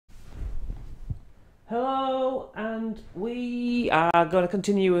Hello, and we are going to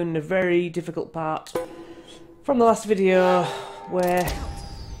continue in a very difficult part from the last video where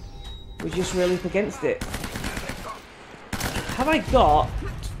we just really up against it. Have I got...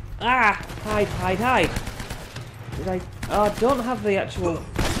 hide. Did I... Oh, I don't have the actual...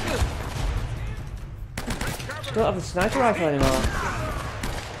 don't have the sniper rifle anymore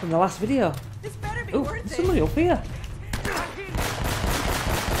from the last video. Oh, there's somebody up here.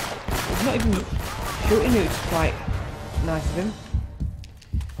 He's not even shooting you, it's quite nice of him.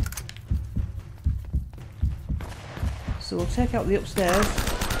 So we'll take out the upstairs.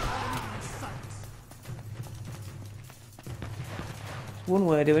 It's one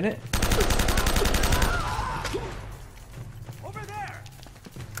way of doing it. Over there.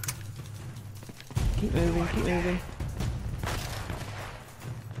 Keep moving.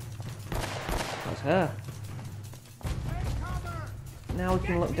 That's her. Now we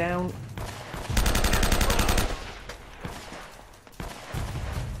can look down.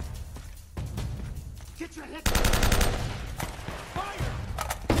 Get your head. Fire.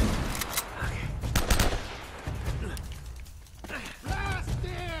 Blast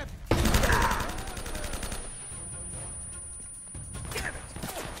it. Damn it.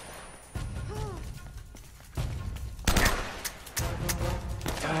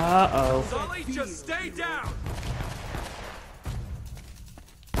 Uh-oh. Sully, just stay down.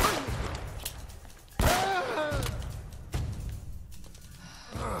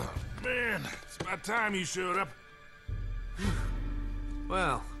 Man, it's about time you showed up.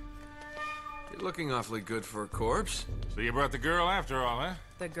 Well, you're looking awfully good for a corpse. So you brought the girl after all, huh?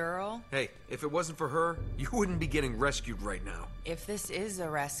 The girl? Hey, if it wasn't for her, you wouldn't be getting rescued right now. If this is a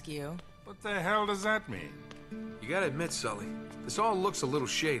rescue. What the hell does that mean? You gotta admit, Sully, this all looks a little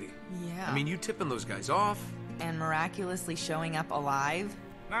shady. Yeah. I mean, you tipping those guys off? And miraculously showing up alive?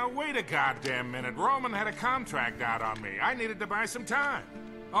 Now wait a goddamn minute. Roman had a contract out on me. I needed to buy some time.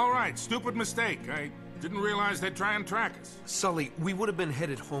 All right, stupid mistake. I didn't realize they'd try and track us. Sully, we would have been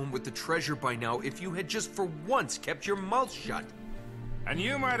headed home with the treasure by now if you had just for once kept your mouth shut. And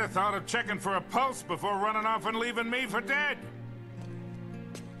you might have thought of checking for a pulse before running off and leaving me for dead.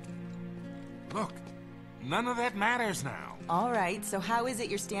 Look, none of that matters now. All right, so how is it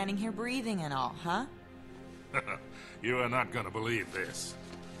you're standing here breathing and all, huh? You are not gonna believe this.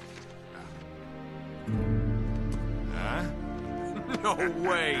 Huh? No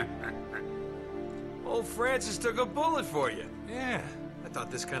way! Old Francis took a bullet for you. Yeah. I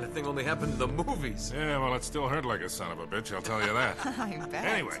thought this kind of thing only happened in the movies. Yeah, well, it still hurt like a son of a bitch, I'll tell you that. I bet.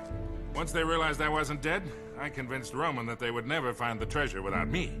 Anyway, once they realized I wasn't dead, I convinced Roman that they would never find the treasure without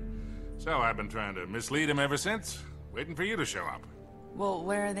me. So I've been trying to mislead him ever since, waiting for you to show up. Well,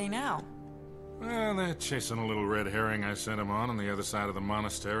 where are they now? Well, they're chasing a little red herring I sent him on the other side of the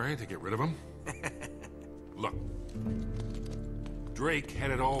monastery to get rid of him. Look, Drake had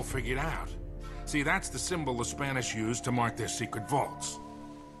it all figured out. See, that's the symbol the Spanish used to mark their secret vaults.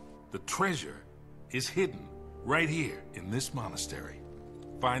 The treasure is hidden right here in this monastery.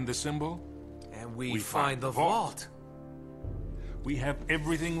 Find the symbol, And we find the vault. We have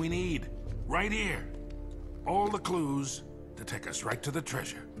everything we need, right here. All the clues to take us right to the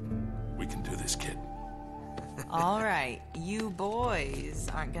treasure. We can do this, kid. All right, you boys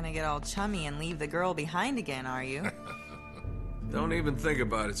aren't gonna get all chummy and leave the girl behind again, are you? Don't even think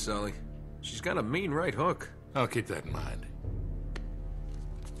about it, Sully. She's got a mean right hook. I'll keep that in mind.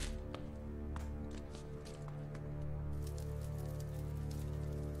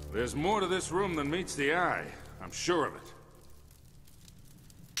 There's more to this room than meets the eye. I'm sure of it.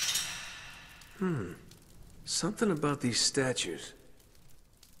 Something about these statues.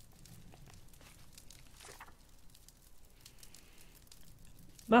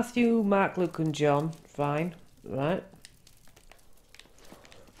 Matthew, Mark, Luke and John. Fine. Right.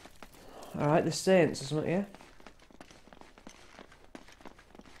 Alright, the saints, isn't it, yeah?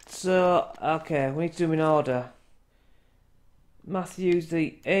 So, okay, we need to do them in order. Matthew's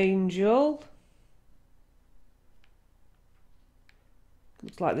the angel.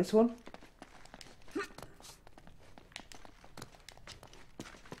 Looks like this one.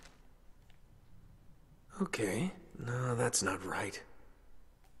 Okay. No, that's not right.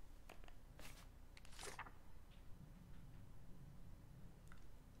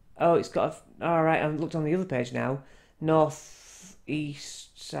 Oh, it's got a... Alright, I've looked on the other page now. North,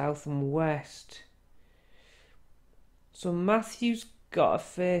 east, south and west. So Matthew's got to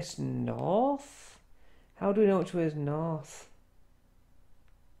face north? How do we know which way is north?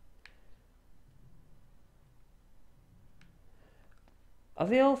 Are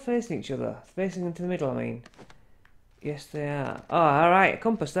they all facing each other? Facing into the middle, I mean. Yes, they are. Oh, alright, a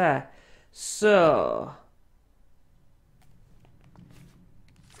compass there. So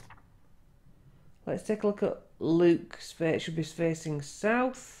let's take a look at Luke's face. Should be facing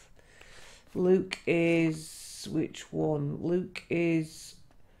south. Luke is which one? Luke is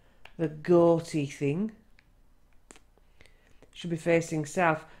the goatee thing. Should be facing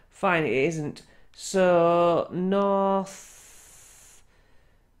south. Fine, it isn't. So north.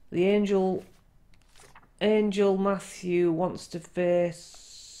 The angel Matthew wants to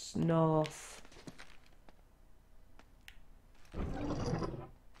face north.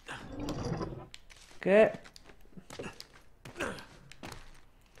 Okay. Let's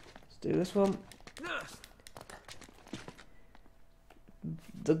do this one.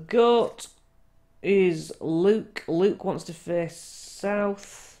 The goat is Luke. Luke wants to face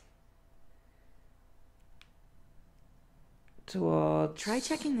south. Towards... Try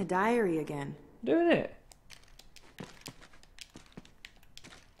checking the diary again. Doing it.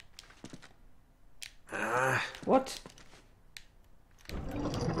 What?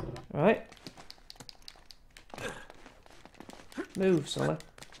 Right. Move, Sully.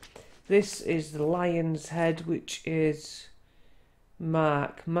 This is the lion's head, which is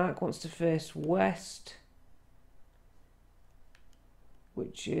Mark. Mark wants to face west,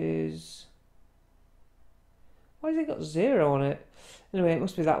 which is... Why has it got 0 on it? Anyway, it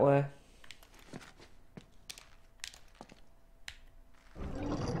must be that way.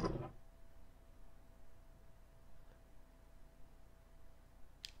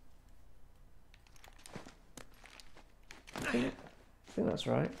 I think that's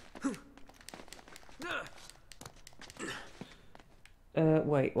right.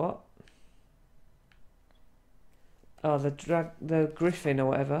 Wait, what? Oh, the griffin or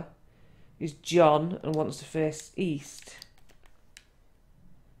whatever is John and wants to face east.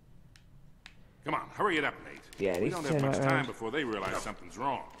 Come on, hurry it up, Nate. Yeah, we he's don't have turning much right time round. before they realize something's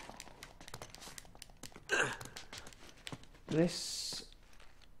wrong. This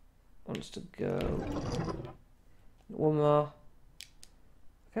wants to go. One more.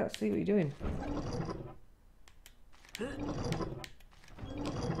 I can't see what you're doing.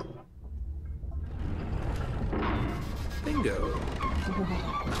 Bingo.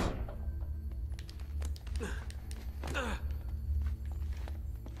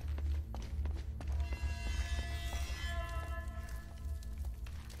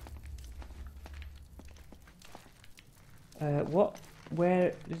 What?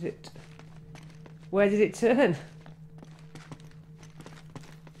 Where is it? Where did it turn?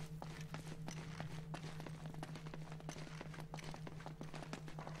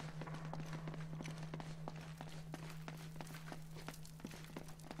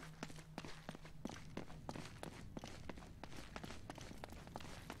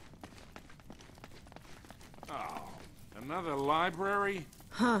 Oh, another library?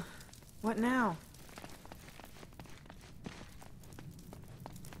 Huh. What now?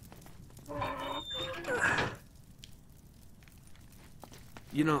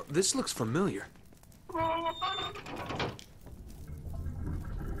 You know, this looks familiar. Well,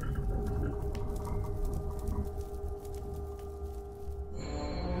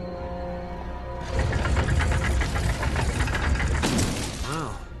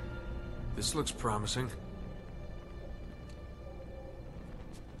 this looks promising.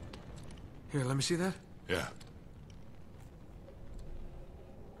 Here, let me see that. Yeah.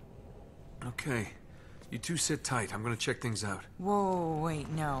 Okay. You two sit tight. I'm gonna check things out. Whoa, wait,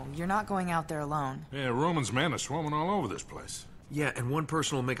 no. You're not going out there alone. Yeah, Roman's men are swarming all over this place. Yeah, and one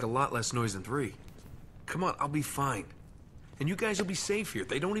person will make a lot less noise than 3. Come on, I'll be fine. And you guys will be safe here.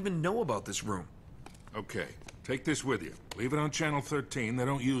 They don't even know about this room. Okay, take this with you. Leave it on channel 13. They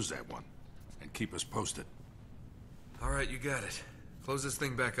don't use that one. And keep us posted. All right, you got it. Close this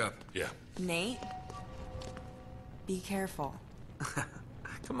thing back up. Yeah. Nate? Be careful.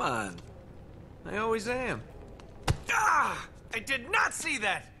 Come on. I always am. Ah! I did not see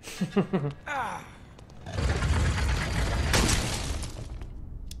that! Ah!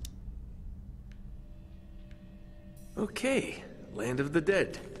 Okay, Land of the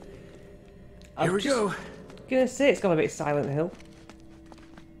Dead. Here we go. Gonna say it's got a bit Silent Hill.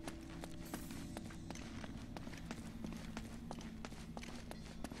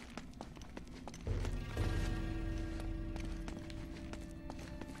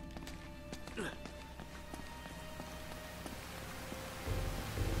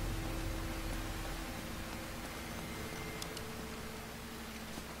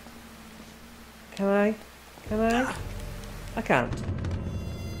 Can I? Can I? I can't.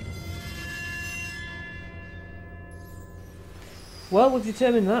 Well, we've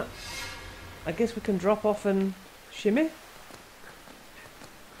determined that. I guess we can drop off and shimmy.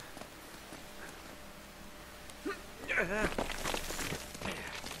 There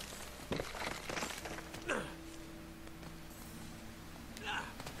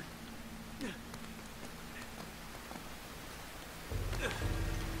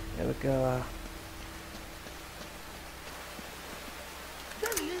we go.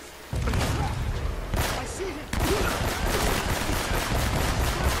 There he is! I see him!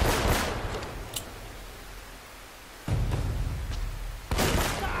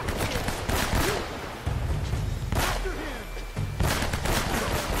 After him!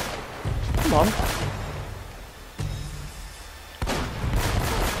 Come on.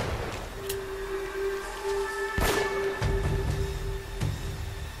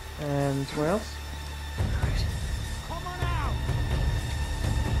 And where else? Come on out!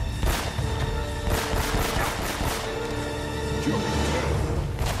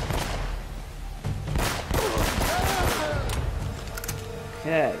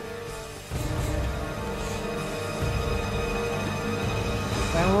 Okay.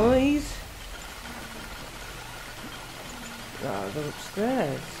 Found one of these. Oh, they're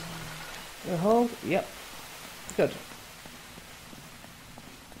upstairs. The hold? Yep. Good.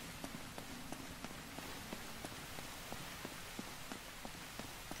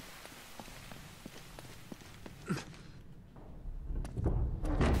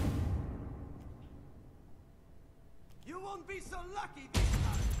 You won't be so lucky this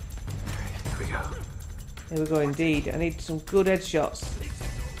time! Here we go. Here we go indeed. I need some good headshots.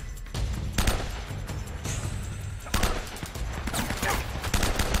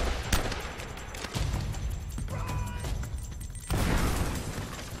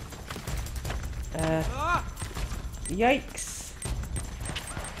 Yikes.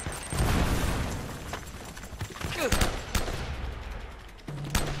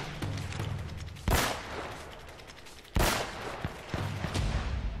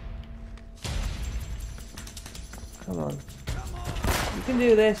 Come on. You can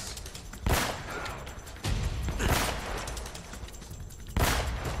do this.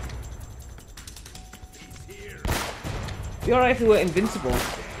 It'd be alright if we were invincible.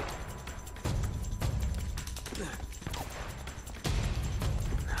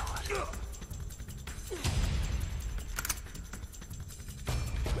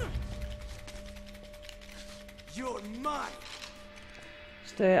 You're mine!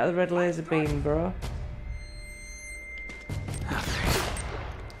 Stay out of the red laser beam, bro.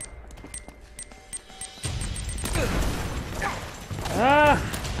 Ah!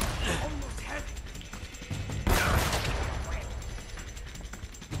 Almost had it!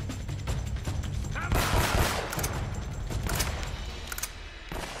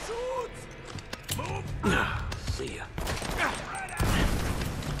 Shoot! Move! See ya.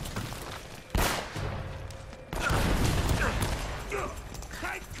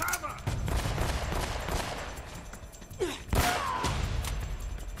 Take cover!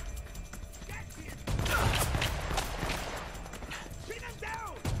 Get him! Pin him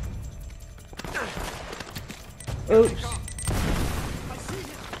down! Oops. I see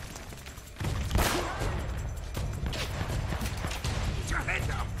him! Get your head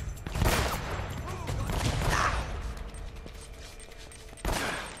down.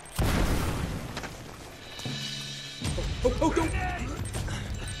 Oh, don't!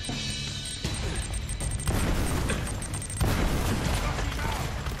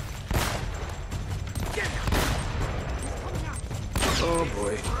 Oh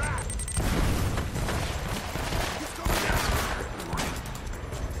boy.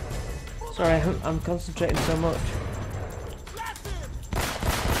 Sorry, I'm concentrating so much. Blast him!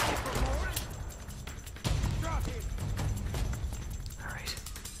 Drop him! Alright.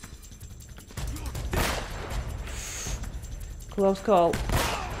 Close call.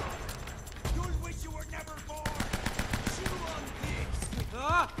 You'll wish you were never born! Chew on this!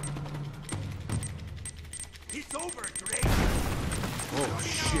 Ah! It's over, Drake! Oh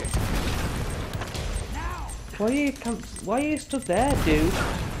shit. Now! Why are you stood there, dude?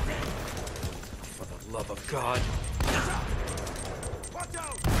 For the love of God. Watch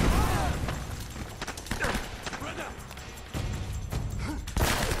out! Brother!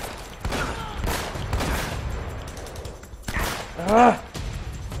 Ah!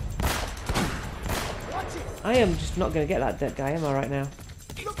 Watch it! I am just not gonna get that dead guy, am I right now?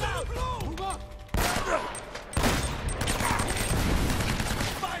 Look out! Move up!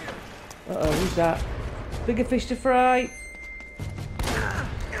 Fire! Uh-oh, who's that? Bigger fish to fry.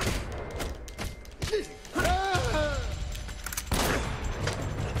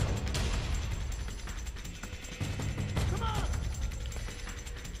 Come on!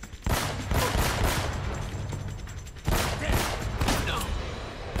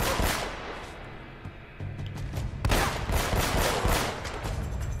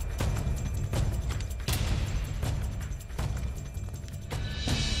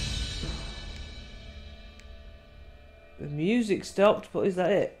 music stopped, but is that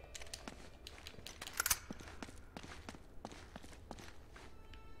it?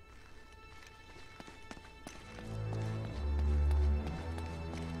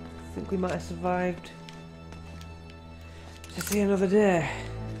 I think we might have survived to see another day.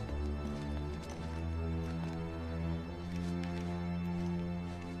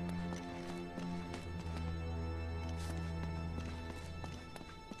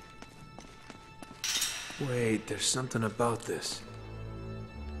 Wait, there's something about this.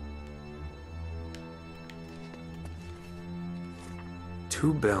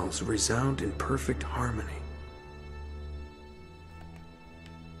 Two bells resound in perfect harmony.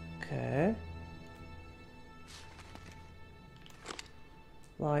 Okay.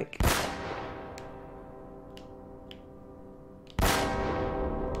 Like...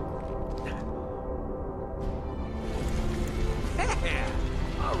 Yeah!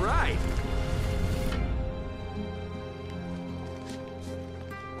 All right!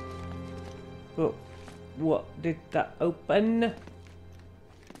 But what did that open?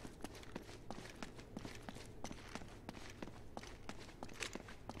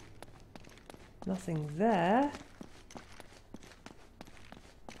 Nothing there.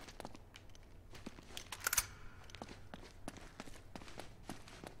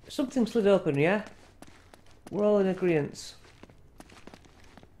 Something slid open, yeah? We're all in agreement.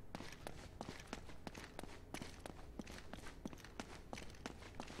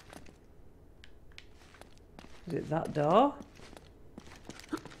 Is it that door?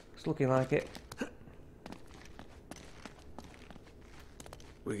 It's looking like it.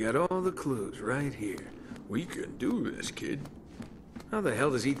 We got all the clues right here. We can do this, kid. How the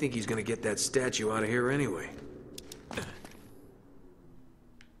hell does he think he's gonna get that statue out of here anyway?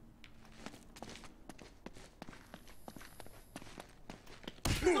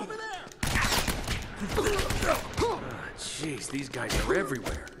 Over there! Jeez, these guys are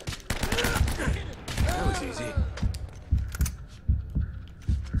everywhere. That was easy.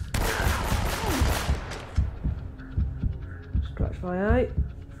 Scratch my eye.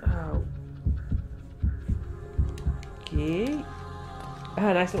 Oh. Okay.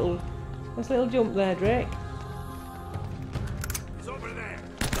 Ah, nice little jump there, Drake. He's over there!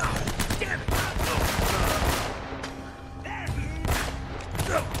 Damn it! There!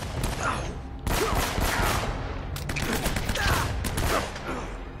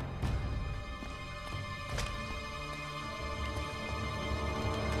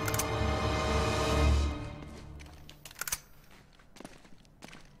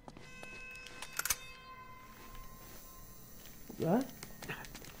 Right.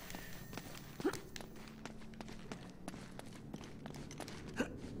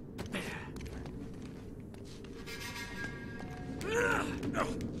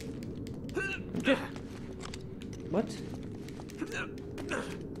 What?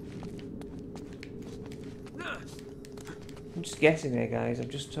 I'm just guessing here, guys. I'm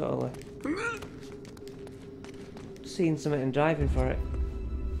just totally seeing something and driving for it.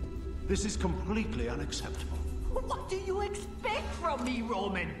 This is completely unacceptable. What do you expect from me,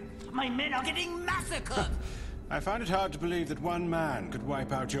 Roman? My men are getting massacred! I find it hard to believe that one man could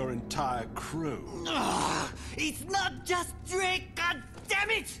wipe out your entire crew. Ugh, it's not just Drake, god damn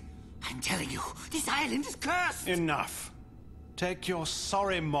it! I'm telling you, this island is cursed! Enough. Take your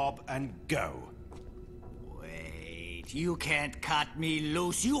sorry mob and go. Wait, you can't cut me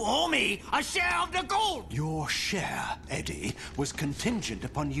loose. You owe me a share of the gold! Your share, Eddie, was contingent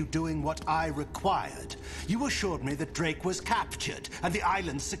upon you doing what I required. You assured me that Drake was captured and the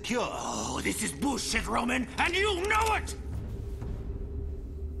island secure. Oh, this is bullshit, Roman, and you know it!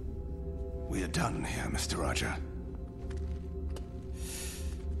 We are done here, Mr. Roger.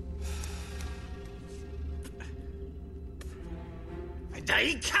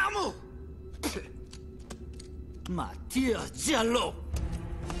 Dai camo! Mattia Giallo!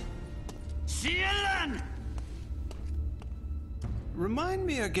 Cielan! Remind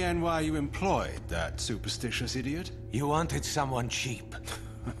me again why you employed that superstitious idiot. You wanted someone cheap.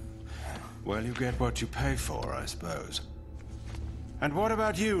 Well, you get what you pay for, I suppose. And what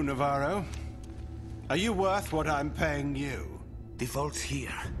about you, Navarro? Are you worth what I'm paying you? The vault's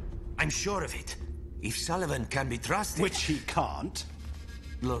here. I'm sure of it. If Sullivan can be trusted... Which he can't.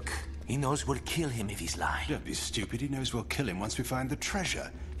 Look, he knows we'll kill him if he's lying. Don't be stupid. He knows we'll kill him once we find the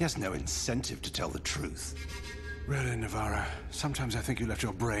treasure. He has no incentive to tell the truth. Really, Navarro, sometimes I think you left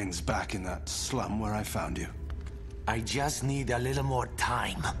your brains back in that slum where I found you. I just need a little more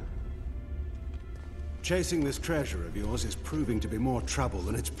time. Chasing this treasure of yours is proving to be more trouble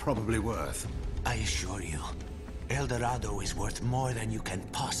than it's probably worth. I assure you, El Dorado is worth more than you can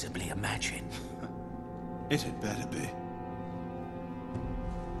possibly imagine. It had better be.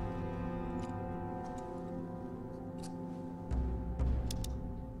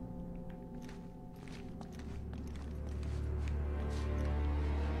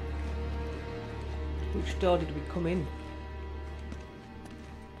 Which door did we come in?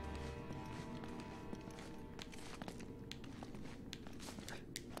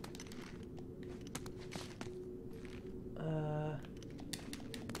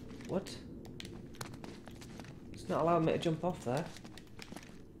 What? It's not allowing me to jump off there.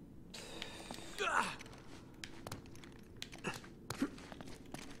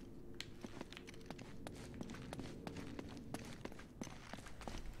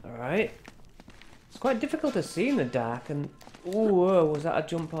 Alright. It's quite difficult to see in the dark and... Ooh, whoa, was that a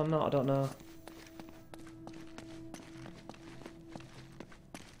jump or not? I don't know.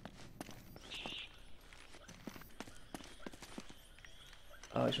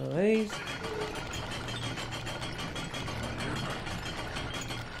 Oh, it's one of these.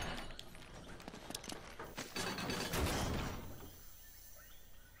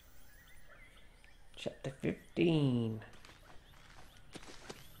 Chapter 15.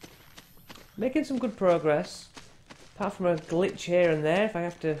 Making some good progress. Apart from a glitch here and there if I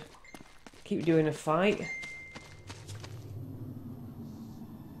have to keep doing a fight.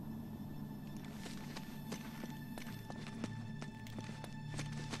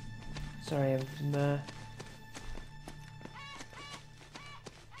 Sorry,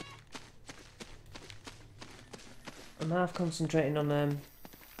 I'm half concentrating on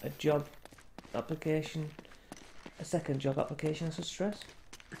a job application, a second job application, I should stress.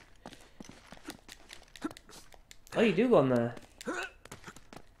 Oh, you do go on there.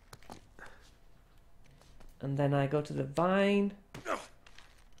 And then I go to the vine.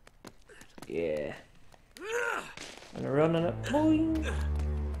 Yeah. And I run and a boing.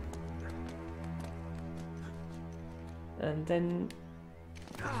 And then...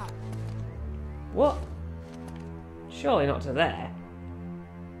 What? Surely not to there.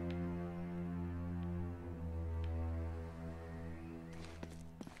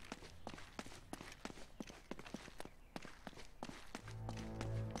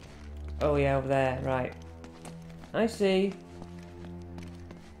 Oh yeah, over there, right. I see.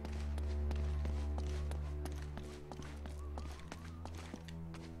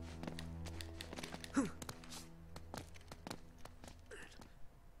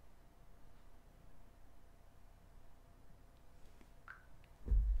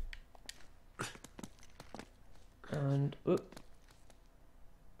 And up.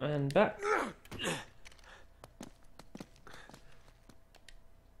 And back.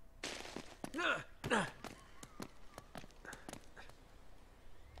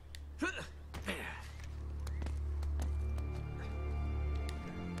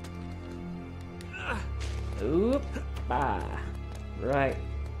 Oop, bah. Right.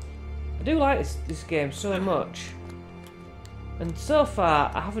 I do like this game so much. And so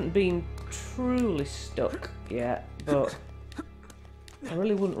far, I haven't been truly stuck yet, but I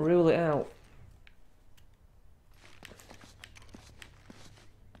really wouldn't rule it out.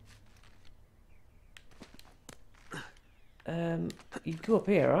 You go up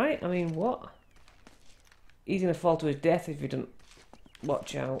here, right? I mean, what? He's gonna fall to his death if you don't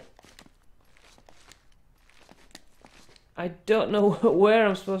watch out. I don't know where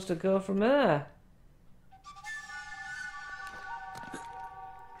I'm supposed to go from there.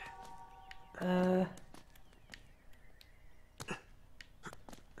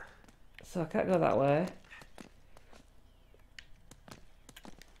 So I can't go that way.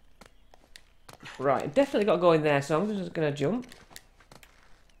 Right, definitely got to go in there, so I'm just gonna jump.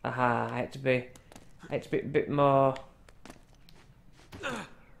 Aha, I had to be a bit more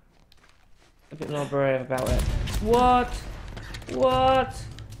brave about it. What? What?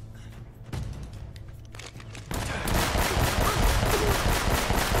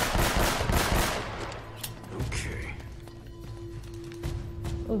 Okay.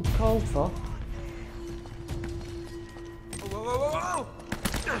 Uncalled for. Whoa, whoa, whoa, whoa!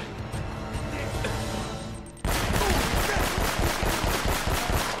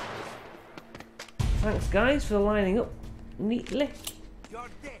 Thanks, guys, for lining up neatly. You're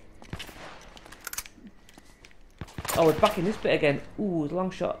dead. Oh, we're back in this bit again. Ooh, long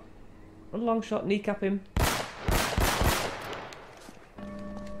shot. A long shot, kneecap him.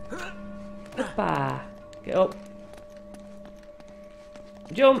 Hoppa. Get up.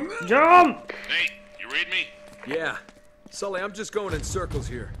 Jump! Jump! Nate, you read me? Yeah. Sully, I'm just going in circles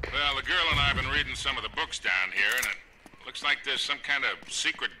here. Well, the girl and I have been reading some of the books down here, and it looks like there's some kind of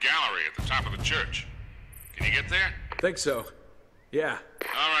secret gallery at the top of the church. Can you get there? Think so. Yeah.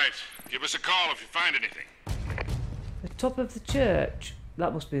 All right. Give us a call if you find anything. The top of the church.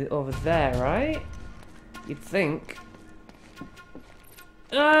 That must be over there, right? You'd think.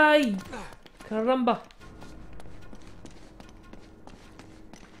 Ay! Caramba!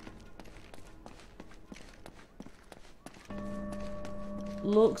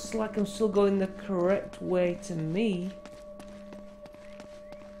 looks like I'm still going the correct way to me.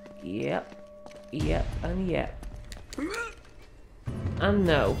 Yep. Yep, and yep. And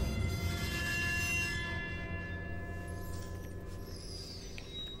no.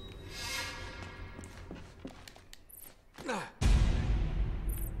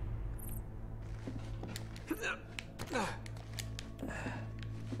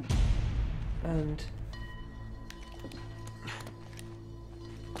 And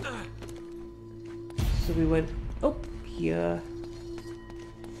so we went up here.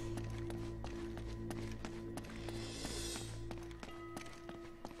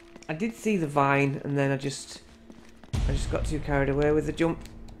 I did see the vine, and then I just got too carried away with the jump.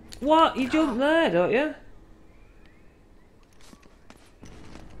 What? You jump there, don't you?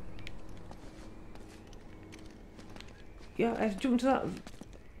 Yeah, I jumped to that.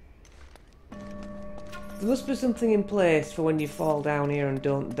 There must be something in place for when you fall down here and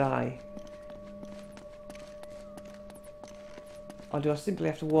don't die. Or do I simply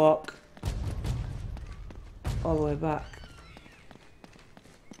have to walk all the way back?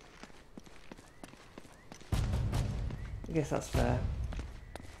 I guess that's fair.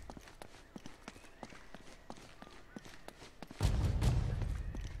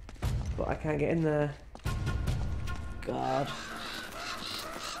 But I can't get in there. God.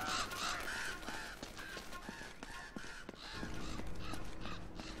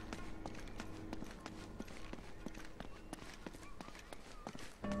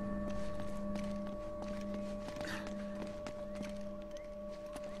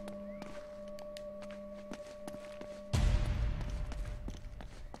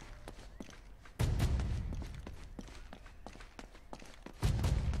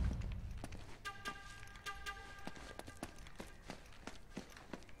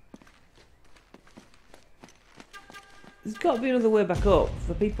 There's got to be another way back up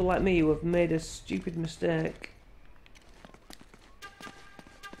for people like me who have made a stupid mistake.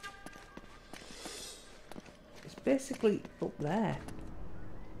 It's basically up there.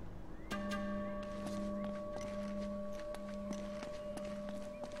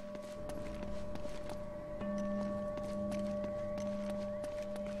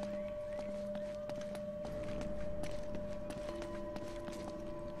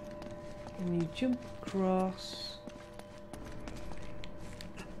 And you jump across.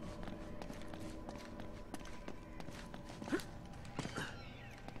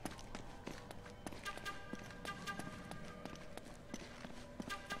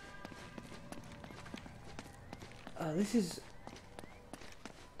 This is...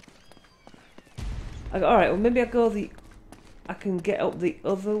 Alright, well maybe I go the... I can get up the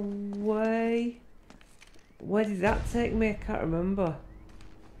other way. Where did that take me? I can't remember.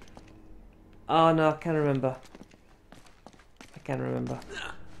 Oh no, I can remember. I can remember.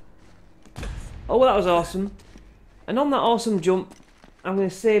 Oh, well that was awesome. And on that awesome jump, I'm going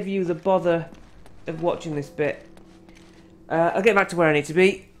to save you the bother of watching this bit. I'll get back to where I need to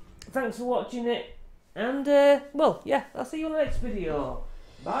be. Thanks for watching it. And, well, yeah, I'll see you in the next video.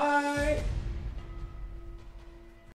 Bye!